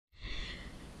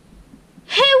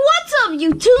up,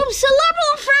 YouTube?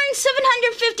 Celebrity Fern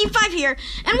 755 here,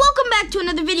 and welcome back to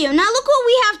another video. Now look what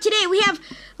we have today. We have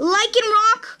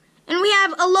Lycanroc, and we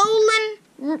have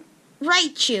Alolan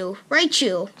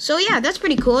Raichu. So yeah, that's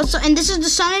pretty cool. So, and this is the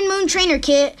Sun and Moon trainer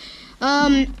kit.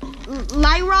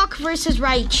 Lycanroc versus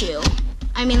Raichu.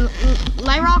 I mean,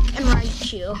 Lycanroc and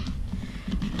Raichu.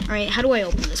 Alright, how do I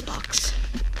open this box?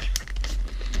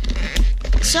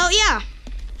 So yeah,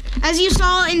 as you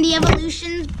saw in the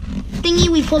evolution thingy,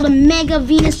 we pulled a Mega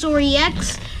Venusaur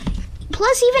EX.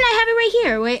 Plus, even I have it right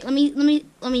here. Wait, let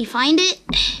me find it.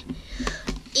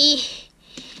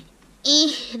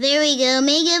 There we go,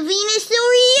 Mega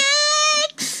Venusaur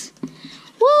EX.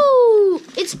 Woo!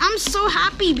 I'm so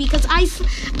happy because I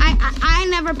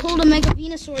never pulled a Mega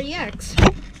Venusaur EX.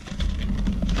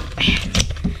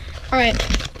 All right.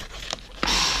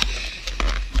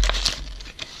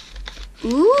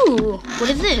 Ooh,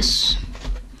 what is this?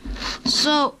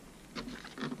 So,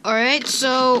 alright,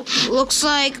 so looks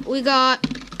like we got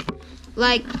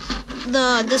like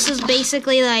this is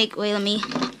basically like, wait, let me.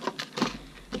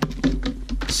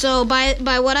 So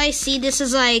by what I see, this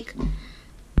is like,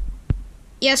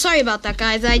 yeah, sorry about that,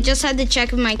 guys. I just had to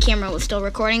check if my camera was still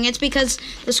recording. It's because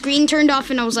the screen turned off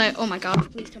and I was like, oh my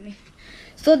god, please tell me.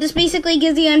 So this basically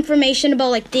gives you information about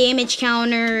like damage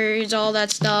counters, all that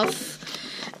stuff.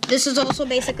 This is also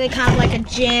basically kind of like a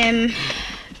gym.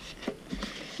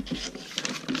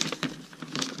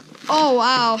 Oh,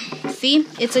 wow. See?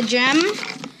 It's a gem.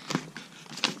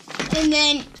 And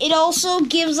then it also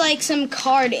gives like some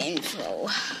card info.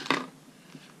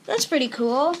 That's pretty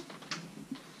cool.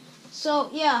 So,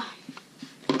 yeah.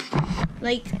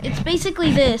 Like, it's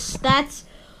basically this. That's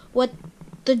what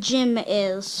the gym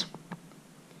is.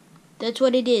 That's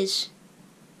what it is.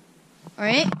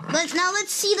 Alright,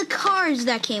 let's see the cards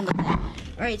that came with it.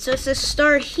 Alright, so it says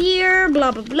start here,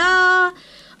 blah, blah, blah.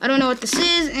 I don't know what this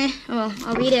is. Well,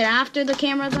 I'll read it after the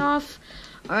camera's off.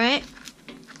 Alright.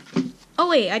 Oh,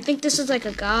 wait, I think this is like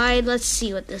a guide. Let's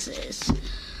see what this is.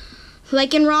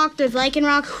 Lycanroc, there's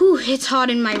Lycanroc. Whew, it's hot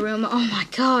in my room. Oh my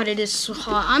god, it is so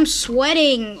hot. I'm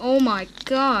sweating. Oh my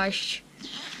gosh.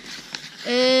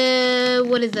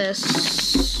 What is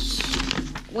this?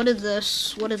 What is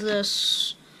this? What is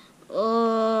this?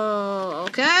 Oh,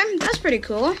 okay, that's pretty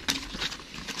cool.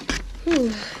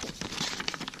 Whew.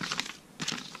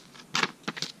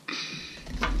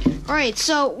 All right,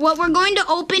 so what we're going to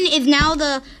open is now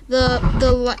the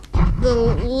Lycanroc,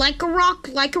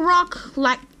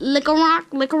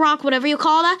 whatever you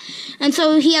call that. And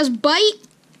so he has bite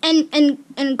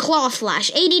and claw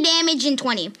slash, 80 damage and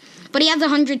 20, but he has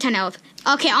 110 health.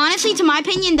 Okay, honestly, to my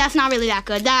opinion, that's not really that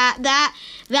good. That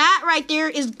right there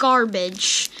is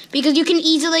garbage because you can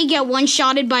easily get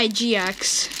one-shotted by a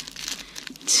GX.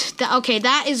 Okay,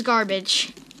 that is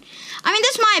garbage. I mean,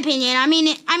 that's my opinion. I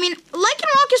mean,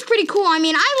 Lycanroc is pretty cool. I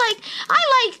mean, I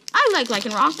like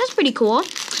Lycanroc. That's pretty cool.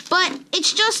 But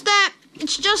it's just that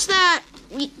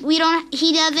we don't.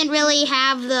 He doesn't really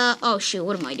have the. Oh shoot!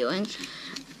 What am I doing?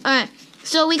 All right.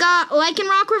 So we got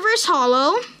Lycanroc Reverse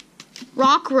Hollow.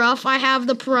 Rock Ruff, I have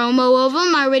the promo of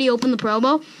them. I already opened the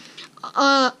promo.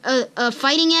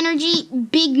 Fighting Energy,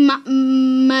 Big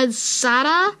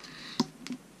Mazada.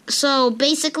 So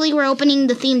basically, we're opening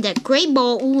the theme deck. Great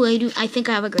Ball. Ooh, I think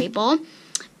I have a Great Ball.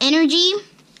 Energy,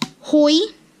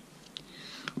 Hoi,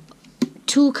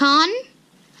 Toucan.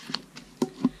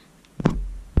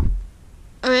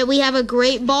 All right, we have a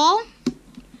Great Ball.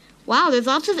 Wow, there's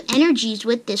lots of energies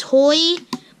with this. Hoi,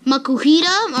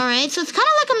 Makuhita. Alright, so it's kind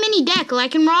of like a mini deck.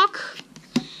 Lycanroc,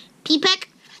 P-Peck,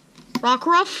 Rock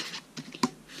Ruff,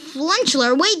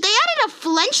 Flinchler. Wait, they added a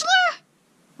Flinchler?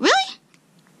 Really?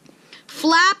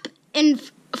 Flap and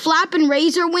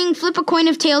Razor Wing. Flip a coin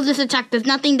of tails. This attack does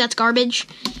nothing. That's garbage.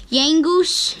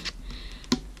 Yangoose.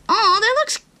 Oh, that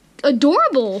looks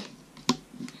adorable.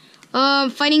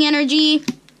 Fighting Energy.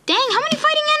 Dang, how many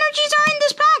Fighting Energies are in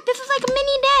this pack? This is like a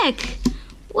mini deck.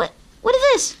 What is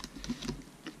this?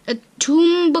 A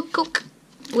Toombacook.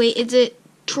 Wait, is it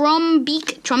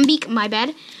Trumbeak? Trumbeak, my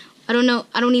bad. I don't know.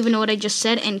 I don't even know what I just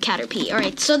said. And Caterpie.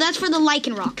 Alright, so that's for the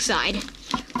Lycanroc side.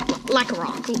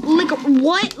 Lycanroc.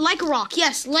 What? Lycanroc.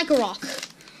 Yes, Lycanroc.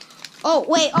 Oh,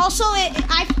 wait. Also,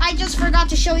 I just forgot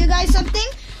to show you guys something.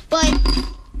 But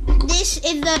this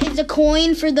is the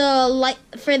coin for the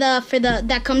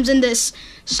that comes in this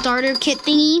starter kit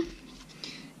thingy.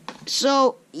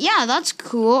 So, yeah, that's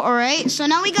cool. Alright, so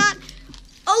now we got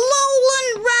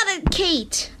Alolan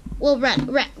Raticate. Well,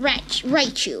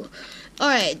 Raichu.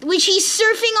 Alright, which he's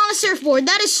surfing on a surfboard.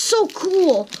 That is so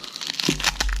cool.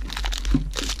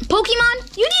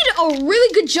 Pokemon, you did a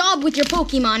really good job with your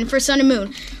Pokemon for Sun and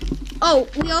Moon. Oh,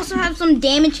 we also have some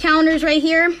damage counters right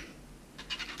here.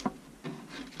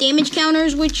 damage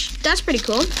counters, which that's pretty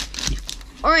cool.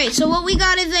 Alright, so what we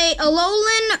got is a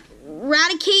Alolan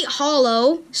Raticate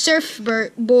Hollow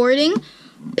Surfboarding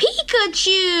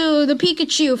Pikachu! The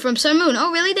Pikachu from Sun&Moon.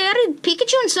 Oh, really? They added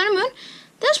Pikachu in Sun&Moon?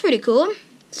 That's pretty cool.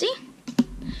 See?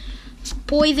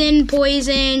 Poison,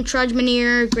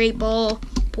 Trudgmanier, Great Ball,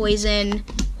 Poison,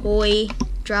 Hoi,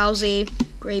 Drowsy,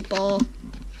 Great Ball,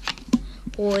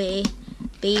 Hoi,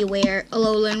 Beware,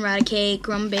 Alolan, Raticate,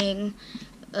 Grumbling,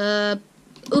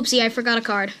 oopsie, I forgot a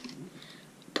card.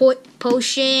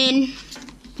 Potion,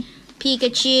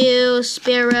 Pikachu,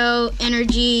 Sparrow,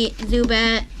 Energy,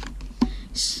 Zubat,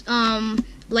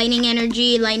 Lightning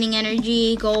Energy,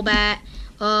 Golbat,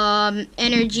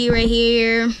 Energy right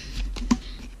here,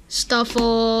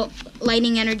 Stuffle,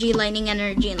 Lightning Energy, and Lightning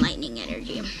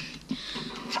Energy.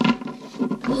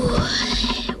 Ooh,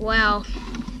 wow.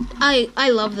 I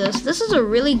love this. This is a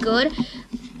really good...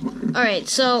 Alright,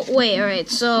 so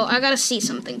I gotta see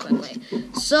something quickly.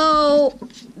 So,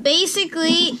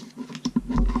 basically,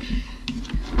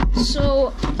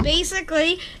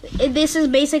 this is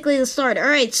basically the start.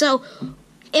 Alright, so,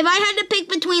 if I had to pick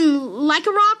between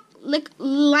Lycanroc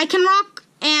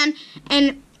and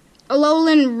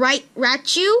Alolan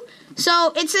Raichu,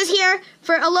 so it says here,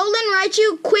 for Alolan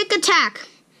Raichu, quick attack.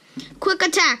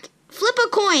 Flip a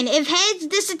coin. If heads,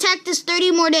 this attack does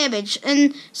 30 more damage.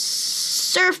 And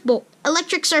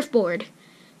electric surfer.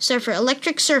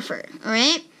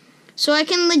 Alright? So I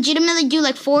can legitimately do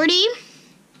like 40.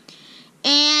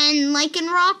 And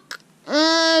Lycanroc,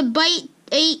 bite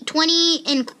 820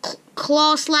 and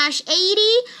claw slash 80.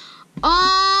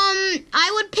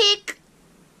 I would pick,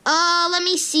 let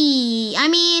me see.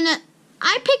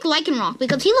 I pick Lycanroc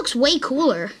because he looks way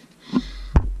cooler.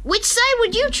 Which side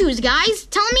would you choose, guys?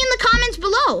 Tell me in the comments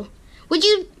below. Would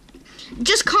you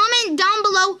just comment down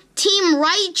below Team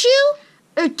Raichu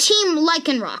or Team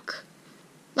Lycanroc?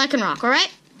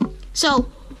 Alright? So,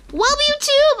 well,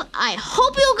 YouTube, I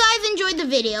hope you guys enjoyed the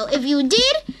video. If you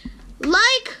did,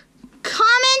 like,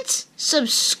 comment,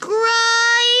 subscribe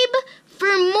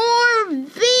for more